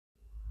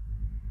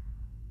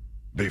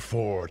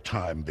Before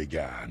time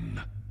began,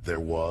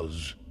 there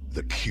was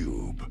the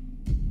cube.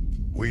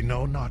 We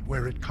know not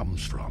where it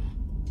comes from,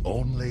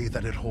 only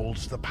that it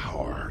holds the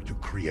power to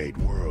create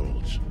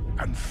worlds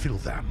and fill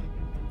them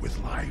with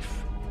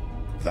life.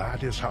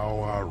 That is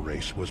how our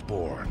race was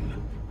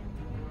born.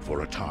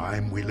 For a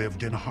time we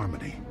lived in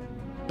harmony,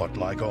 but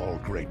like all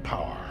great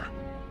power,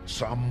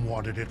 some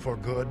wanted it for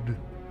good,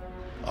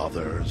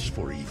 others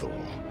for evil.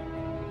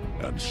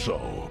 And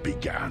so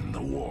began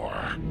the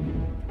war.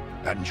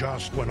 And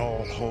just when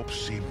all hope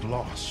seemed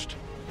lost,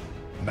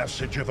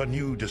 message of a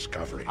new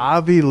discovery.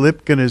 Avi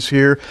Lipkin is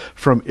here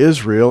from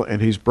Israel,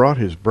 and he's brought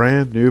his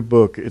brand new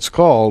book. It's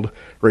called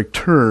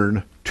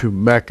Return to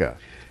Mecca.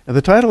 And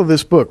the title of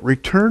this book,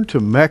 Return to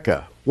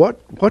Mecca,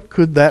 what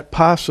could that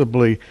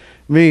possibly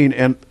mean?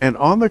 And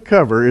on the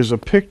cover is a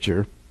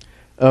picture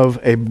of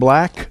a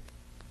black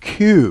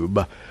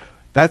cube.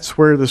 That's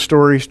where the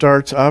story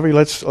starts. Avi,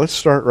 let's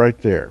start right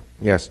there.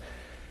 Yes.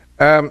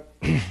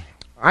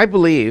 I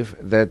believe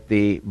that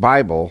the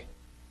Bible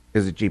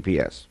is a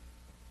GPS.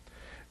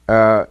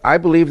 I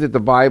believe that the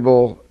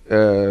Bible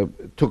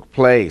took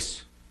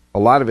place, a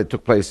lot of it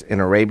took place in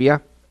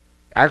Arabia.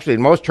 Actually,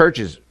 in most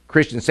churches,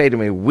 Christians say to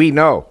me, we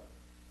know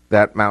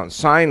that Mount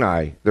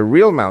Sinai, the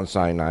real Mount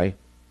Sinai,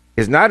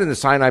 is not in the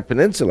Sinai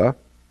Peninsula,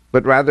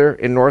 but rather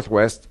in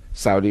northwest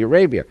Saudi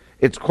Arabia.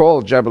 It's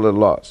called Jebel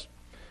Alot.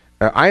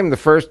 I am the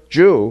first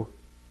Jew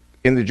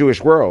in the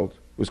Jewish world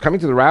who's coming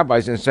to the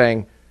rabbis and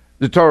saying,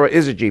 the Torah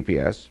is a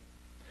GPS.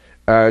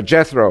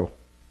 Jethro,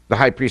 the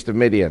high priest of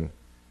Midian,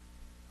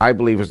 I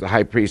believe was the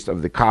high priest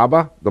of the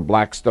Kaaba, the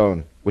black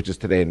stone, which is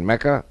today in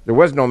Mecca. There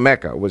was no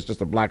Mecca. It was just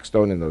a black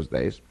stone in those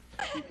days.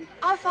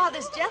 Our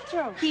father's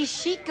Jethro. He's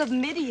Sheikh of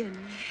Midian.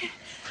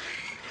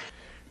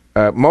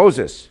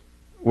 Moses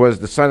was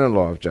the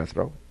son-in-law of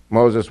Jethro.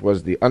 Moses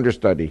was the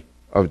understudy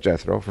of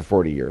Jethro for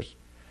 40 years.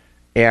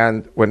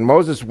 And when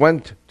Moses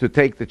went to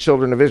take the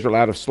children of Israel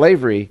out of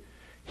slavery,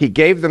 he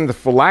gave them the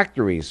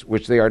phylacteries,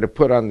 which they are to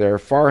put on their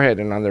forehead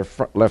and on their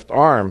left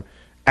arm,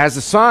 as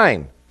a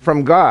sign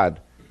from God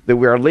that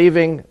we are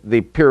leaving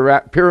the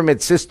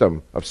pyramid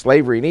system of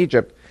slavery in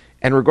Egypt,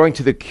 and we're going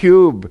to the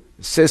cube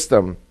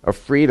system of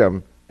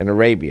freedom in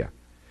Arabia.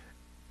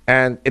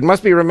 And it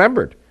must be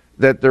remembered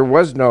that there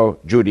was no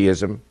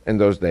Judaism in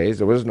those days.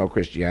 There was no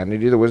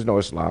Christianity. There was no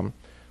Islam.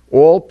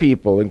 All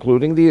people,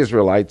 including the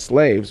Israelite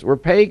slaves, were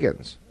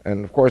pagans.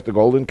 And, of course, the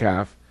golden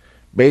calf,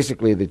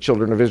 basically the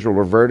children of Israel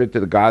reverted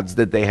to the gods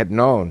that they had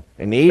known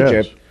in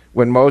Egypt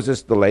when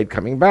Moses delayed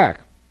coming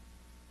back.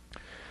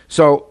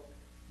 So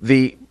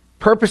the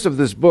purpose of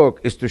this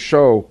book is to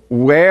show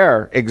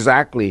where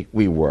exactly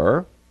we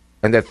were,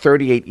 and that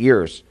 38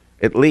 years,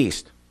 at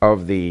least,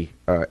 of the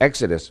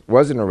Exodus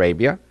was in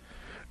Arabia.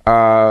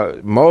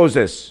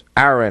 Moses,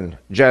 Aaron,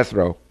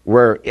 Jethro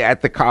were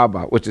at the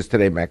Kaaba, which is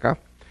today Mecca.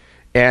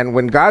 And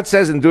when God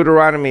says in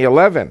Deuteronomy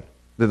 11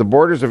 that the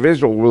borders of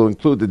Israel will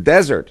include the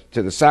desert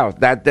to the south,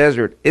 that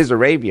desert is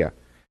Arabia.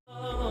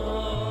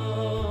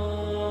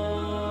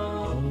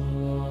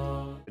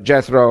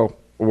 Jethro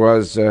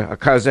was a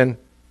cousin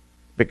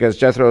because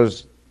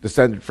Jethro's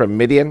descended from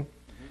Midian.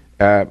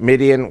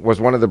 Midian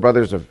was one of the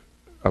brothers of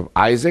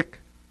Isaac.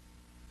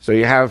 So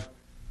you have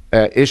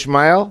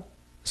Ishmael,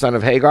 son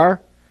of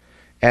Hagar,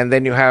 and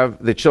then you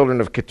have the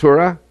children of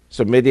Keturah.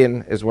 So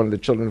Midian is one of the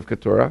children of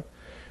Keturah.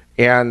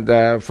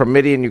 And from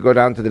Midian you go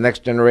down to the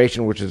next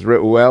generation, which is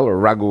Reuel or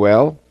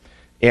Raguel.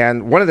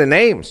 And one of the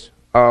names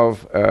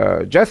of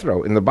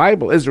Jethro in the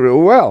Bible is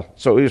Reuel.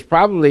 So he was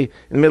probably, in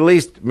the Middle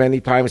East, many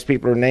times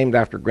people are named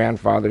after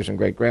grandfathers and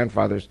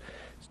great-grandfathers.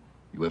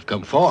 You have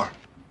come far.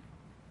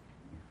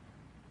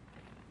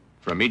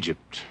 From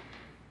Egypt.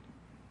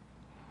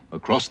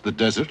 Across the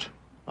desert,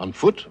 on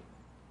foot.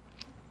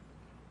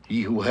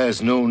 He who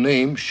has no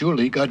name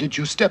surely guided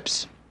your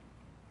steps.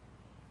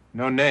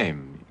 No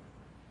name?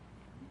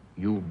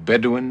 You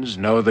Bedouins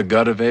know the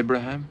God of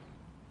Abraham?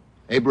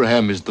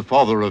 Abraham is the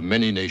father of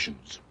many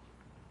nations.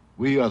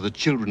 We are the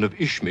children of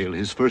Ishmael,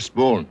 his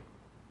firstborn.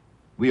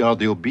 We are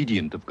the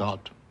obedient of God.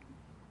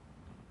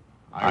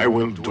 I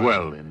will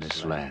dwell in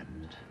this land.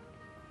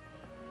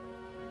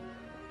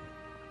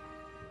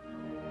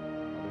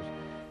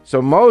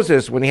 So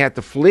Moses, when he had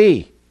to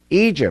flee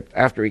Egypt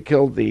after he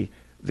killed the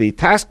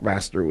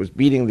taskmaster who was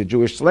beating the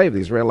Jewish slave, the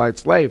Israelite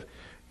slave,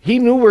 he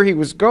knew where he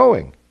was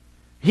going.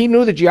 He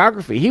knew the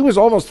geography. He was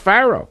almost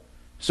Pharaoh,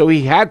 so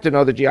he had to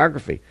know the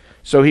geography.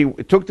 So he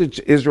took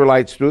the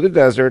Israelites through the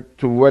desert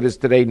to what is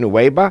today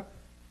Nuweiba,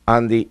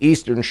 on the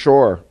eastern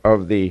shore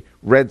of the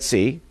Red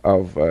Sea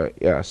of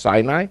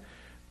Sinai.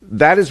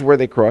 That is where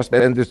they crossed.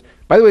 And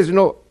by the way, there's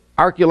no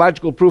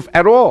archaeological proof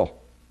at all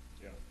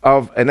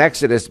of an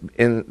exodus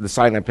in the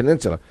Sinai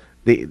Peninsula.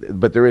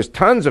 But there is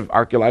tons of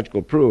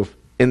archaeological proof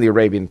in the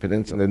Arabian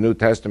Peninsula. In the New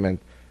Testament,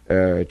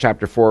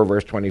 chapter 4,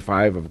 verse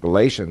 25 of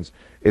Galatians,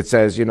 it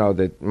says,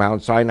 that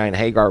Mount Sinai and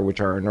Hagar,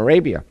 which are in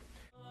Arabia.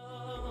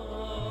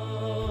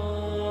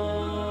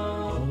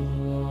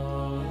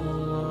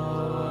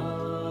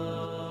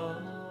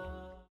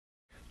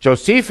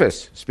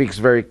 Josephus speaks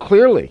very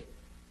clearly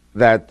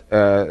that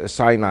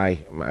Sinai,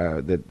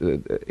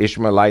 the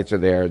Ishmaelites are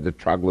there, the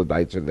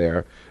troglodytes are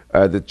there,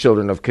 the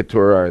children of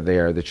Keturah are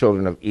there, the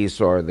children of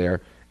Esau are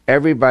there.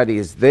 Everybody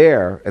is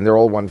there, and they're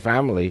all one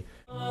family.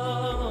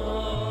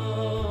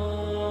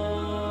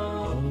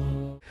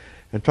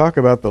 And talk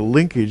about the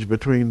linkage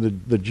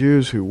between the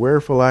Jews who wear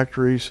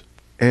phylacteries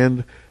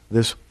and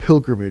this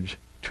pilgrimage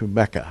to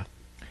Mecca.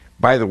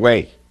 By the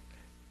way,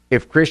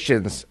 if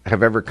Christians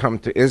have ever come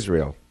to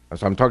Israel,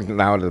 so I'm talking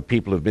now to the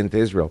people who've been to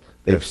Israel,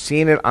 they've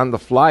seen it on the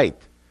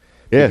flight.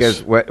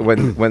 Yes. Because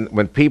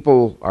when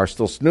people are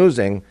still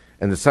snoozing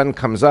and the sun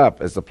comes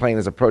up as the plane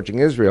is approaching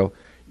Israel,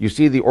 you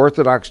see the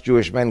Orthodox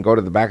Jewish men go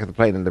to the back of the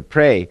plane and they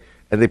pray,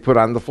 and they put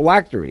on the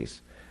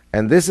phylacteries.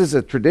 And this is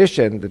a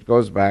tradition that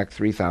goes back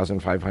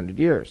 3,500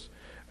 years.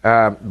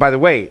 By the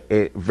way,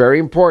 very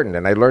important,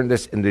 and I learned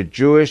this in the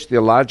Jewish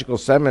Theological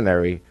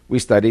Seminary, we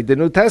studied the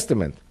New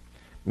Testament.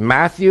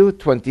 Matthew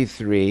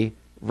 23,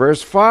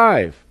 verse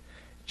 5.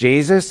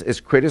 Jesus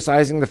is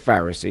criticizing the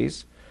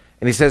Pharisees,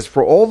 and he says,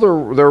 for all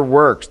their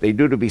works they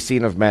do to be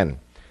seen of men.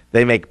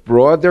 They make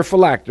broad their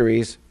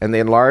phylacteries, and they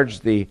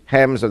enlarge the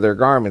hems of their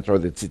garments, or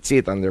the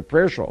tzitzit on their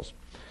prayer shawls.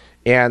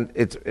 And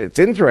it's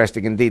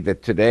interesting indeed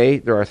that today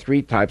there are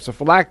three types of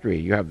phylactery.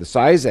 You have the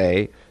size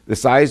A, the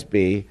size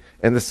B,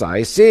 and the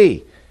size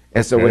C.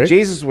 And so what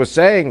Jesus was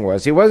saying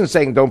was, he wasn't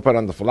saying don't put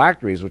on the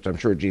phylacteries, which I'm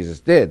sure Jesus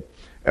did.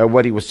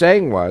 What he was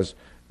saying was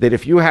that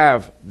if you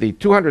have the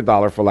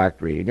 $200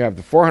 phylactery, and you have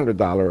the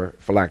 $400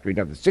 phylactery, and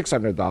you have the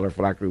 $600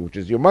 phylactery, which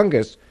is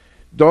humongous,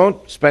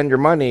 don't spend your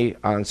money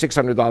on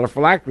 $600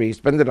 phylactery,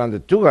 spend it on the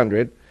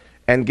 $200,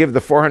 and give the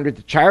 $400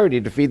 to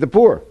charity to feed the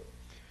poor.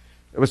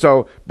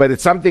 So, but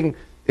it's something,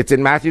 it's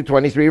in Matthew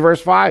 23,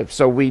 verse 5.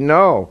 So we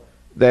know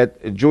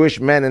that Jewish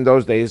men in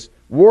those days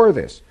wore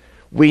this.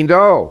 We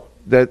know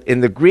that in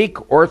the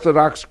Greek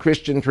Orthodox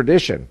Christian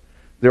tradition,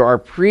 there are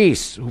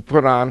priests who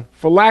put on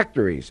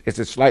phylacteries. It's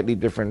a slightly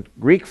different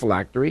Greek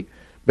phylactery,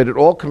 but it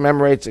all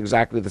commemorates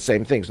exactly the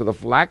same thing. So the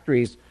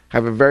phylacteries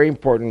have a very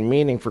important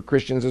meaning for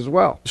Christians as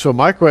well. So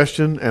my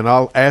question, and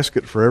I'll ask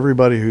it for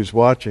everybody who's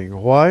watching,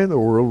 why in the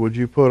world would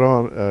you put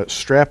on,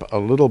 strap a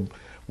little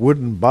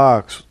wooden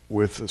box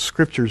with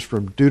scriptures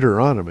from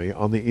Deuteronomy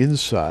on the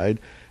inside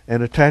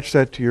and attach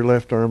that to your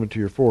left arm and to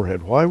your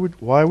forehead? Why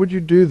would you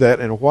do that,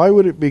 and why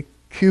would it be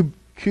cube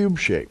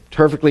shaped?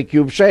 Perfectly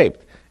cube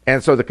shaped.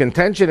 And so the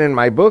contention in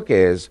my book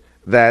is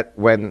that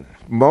when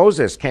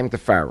Moses came to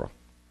Pharaoh,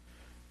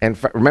 and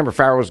remember,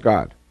 Pharaoh was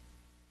God.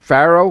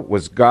 Pharaoh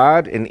was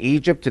God in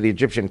Egypt to the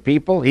Egyptian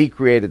people. He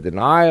created the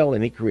Nile,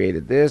 and he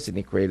created this, and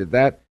he created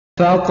that.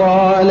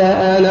 فَقَالَ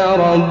أَنَا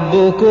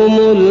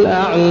رَبُّكُمُ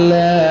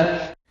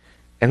الْأَعْلَى.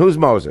 And who's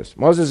Moses?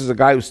 Moses is a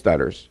guy who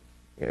stutters.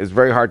 It's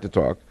very hard to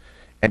talk.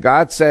 And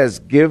God says,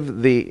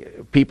 give the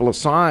people a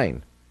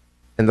sign.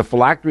 And the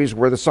phylacteries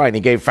were the sign. He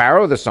gave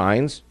Pharaoh the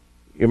signs.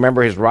 You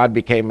remember his rod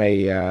became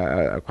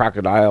a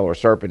crocodile or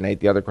serpent, ate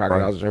the other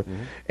crocodiles. Right.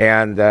 Mm-hmm.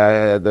 And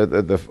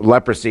the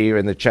leprosy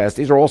in the chest.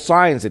 These are all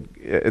signs.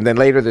 And then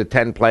later the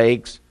 10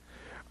 plagues.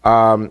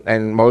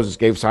 And Moses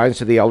gave signs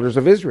to the elders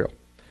of Israel.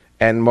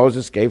 And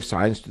Moses gave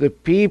signs to the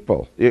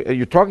people.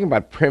 You're talking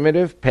about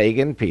primitive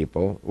pagan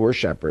people who were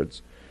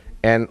shepherds.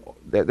 And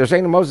they're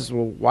saying to Moses,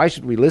 well, why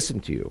should we listen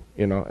to you?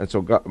 You know, and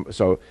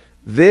so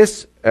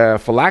this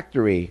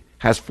phylactery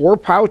has 4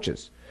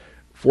 pouches,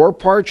 4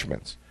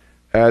 parchments.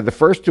 The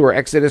first 2 are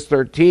Exodus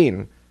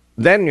 13.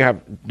 Then you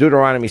have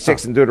Deuteronomy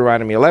 6 and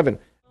Deuteronomy 11.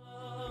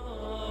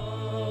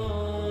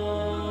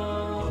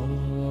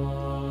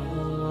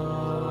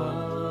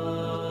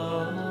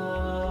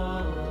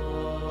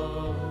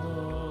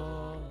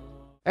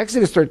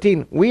 Exodus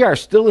 13, we are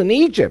still in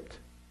Egypt.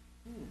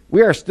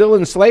 We are still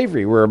in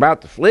slavery. We're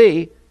about to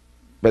flee.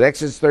 But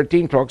Exodus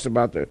 13 talks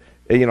about the,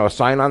 a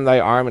sign on thy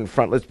arm and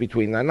frontlets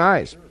between thine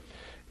eyes.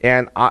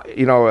 And,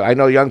 I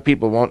know young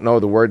people won't know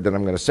the word that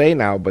I'm going to say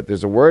now, but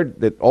there's a word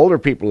that older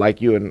people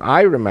like you and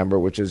I remember,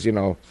 which is,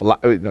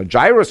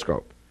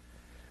 gyroscope.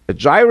 A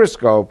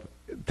gyroscope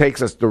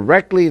takes us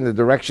directly in the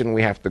direction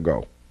we have to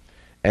go.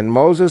 And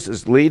Moses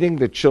is leading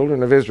the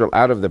children of Israel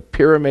out of the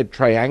pyramid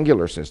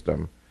triangular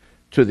system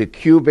to the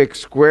cubic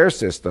square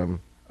system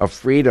of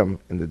freedom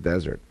in the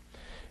desert.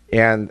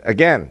 And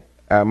again,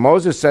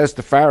 Moses says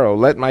to Pharaoh,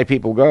 let my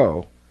people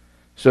go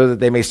so that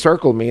they may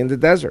circle me in the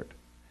desert.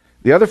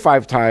 The other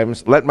 5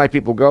 times, let my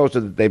people go so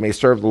that they may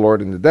serve the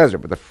Lord in the desert.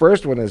 But the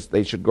first one is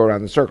they should go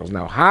around in circles.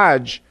 Now,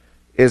 Hajj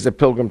is a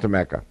pilgrim to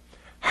Mecca.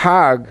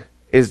 Khag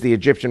is the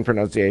Egyptian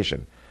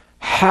pronunciation.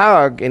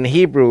 Khug in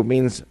Hebrew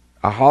means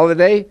a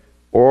holiday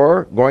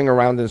or going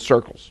around in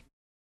circles.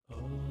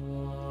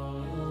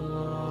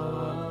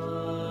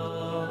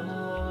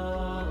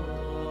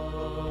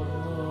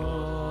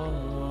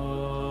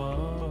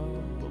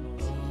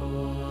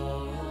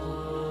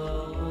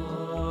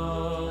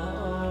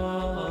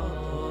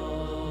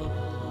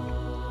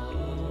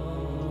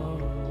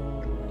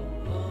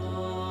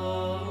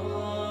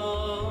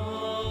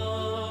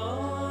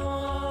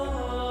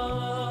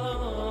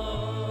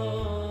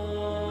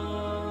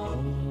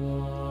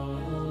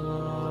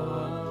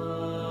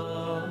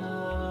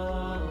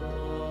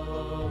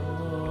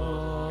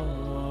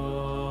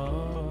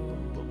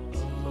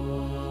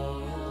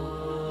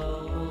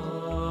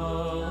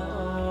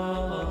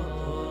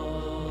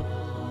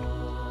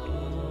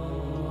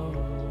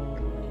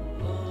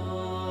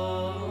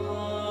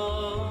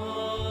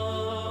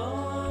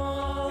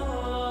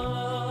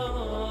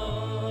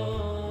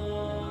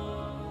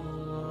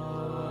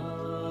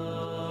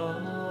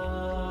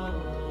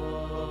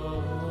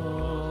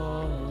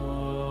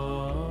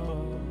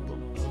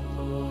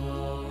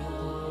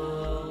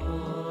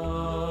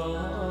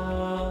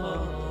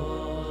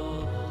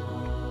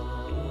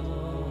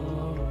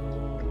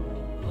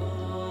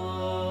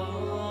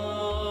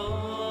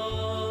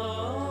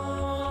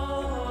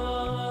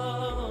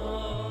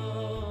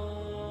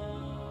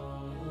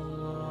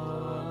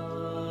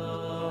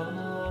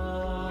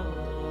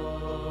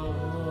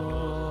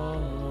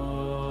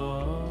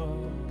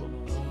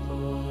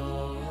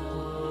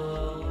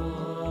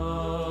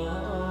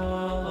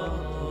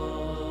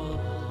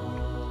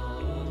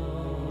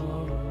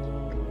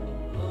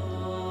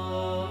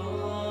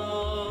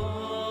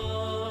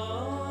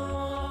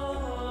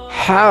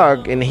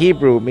 Khag in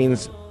Hebrew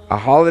means a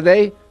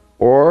holiday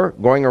or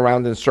going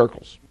around in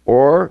circles.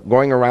 Or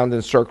going around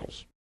in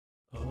circles.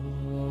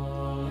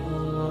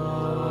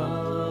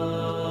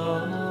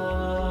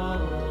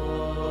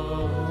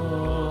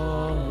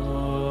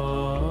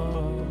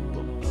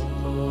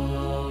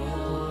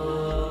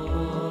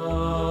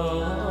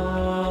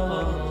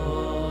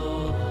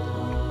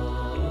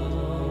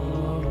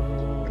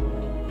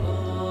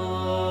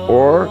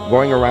 Or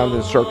going around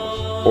in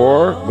circles.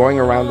 Or going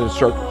around in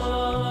circles.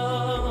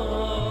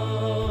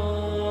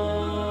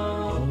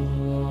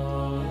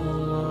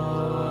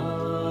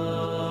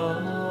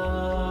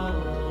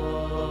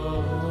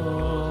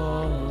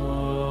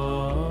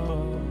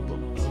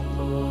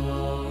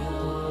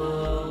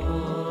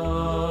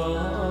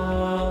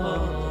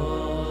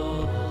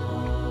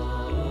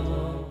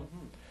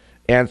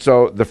 And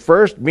so the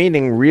first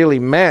meaning really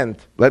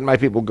meant, let my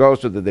people go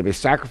so that they may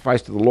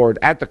sacrifice to the Lord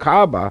at the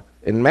Kaaba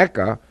in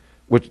Mecca,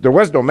 which there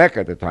was no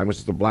Mecca at the time, which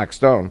is the black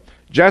stone.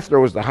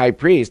 Jethro was the high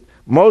priest.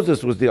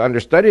 Moses was the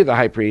understudy of the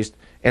high priest.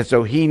 And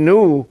so he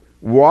knew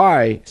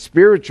why,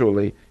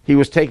 spiritually, he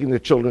was taking the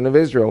children of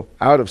Israel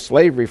out of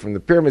slavery from the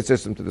pyramid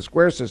system to the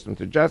square system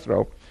to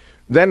Jethro.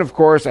 Then, of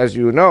course, as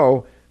you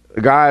know,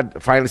 God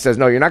finally says,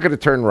 no, you're not going to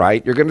turn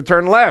right, you're going to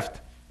turn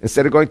left.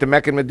 Instead of going to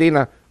Mecca and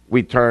Medina,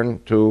 we turn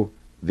to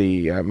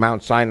the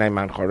Mount Sinai,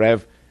 Mount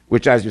Horeb,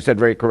 which, as you said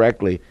very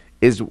correctly,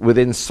 is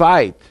within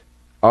sight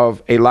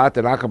of Alot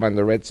and Aqaba and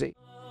the Red Sea.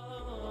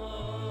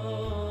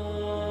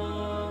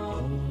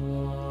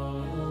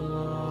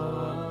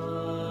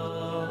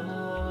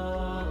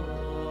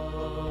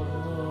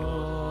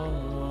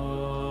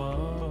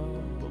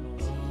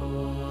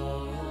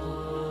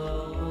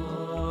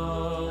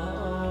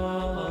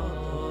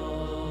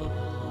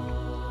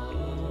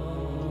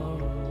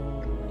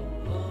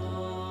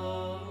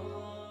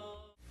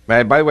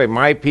 And by the way,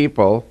 my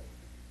people,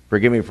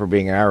 forgive me for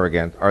being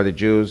arrogant, are the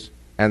Jews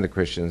and the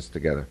Christians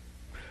together.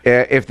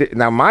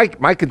 Now, my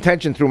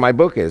contention through my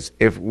book is,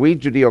 if we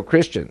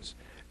Judeo-Christians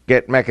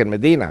get Mecca and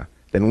Medina,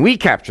 then we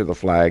capture the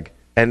flag,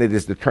 and it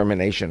is the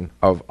termination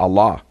of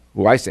Allah,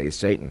 who I say is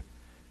Satan,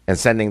 and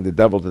sending the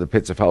devil to the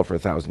pits of hell for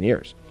 1,000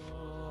 years.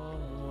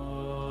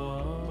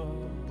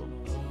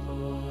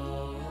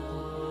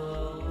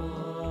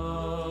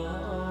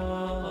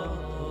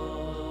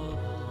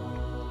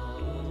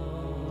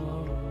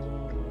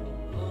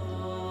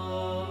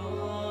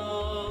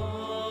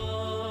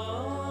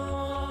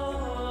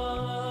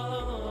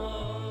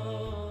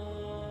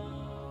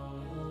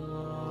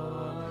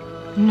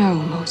 No,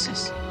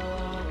 Moses.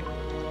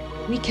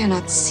 We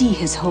cannot see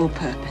his whole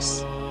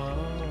purpose.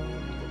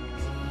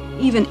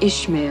 Even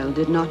Ishmael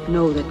did not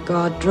know that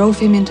God drove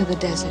him into the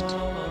desert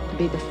to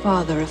be the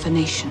father of a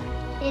nation.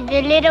 Did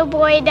the little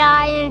boy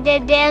die in the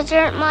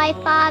desert, my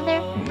father?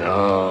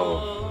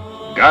 No.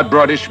 God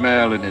brought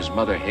Ishmael and his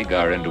mother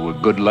Hagar into a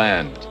good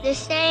land. The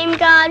same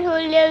God who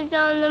lived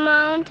on the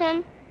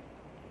mountain?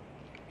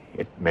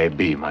 It may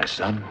be, my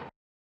son.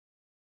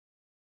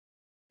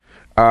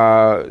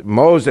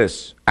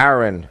 Moses,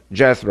 Aaron,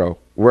 Jethro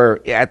were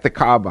at the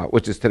Kaaba,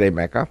 which is today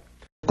Mecca.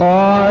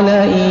 قال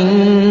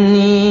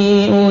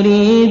إني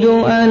أريد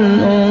أن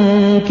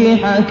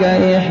أنكحك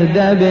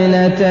إحدى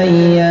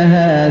ابنتي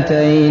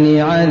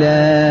هاتين على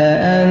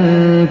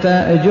أن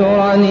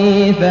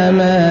تأجرني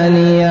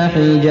 8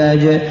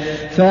 حجج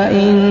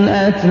فإن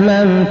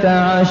أتممت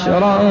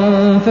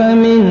 10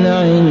 فمن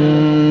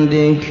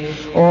عندك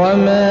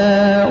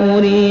وما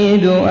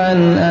أريد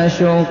أن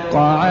أشق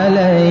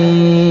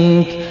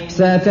عليك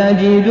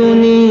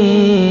ستجدني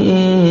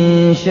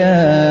إن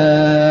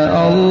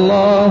شاء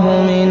الله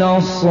من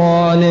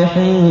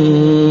الصالحين.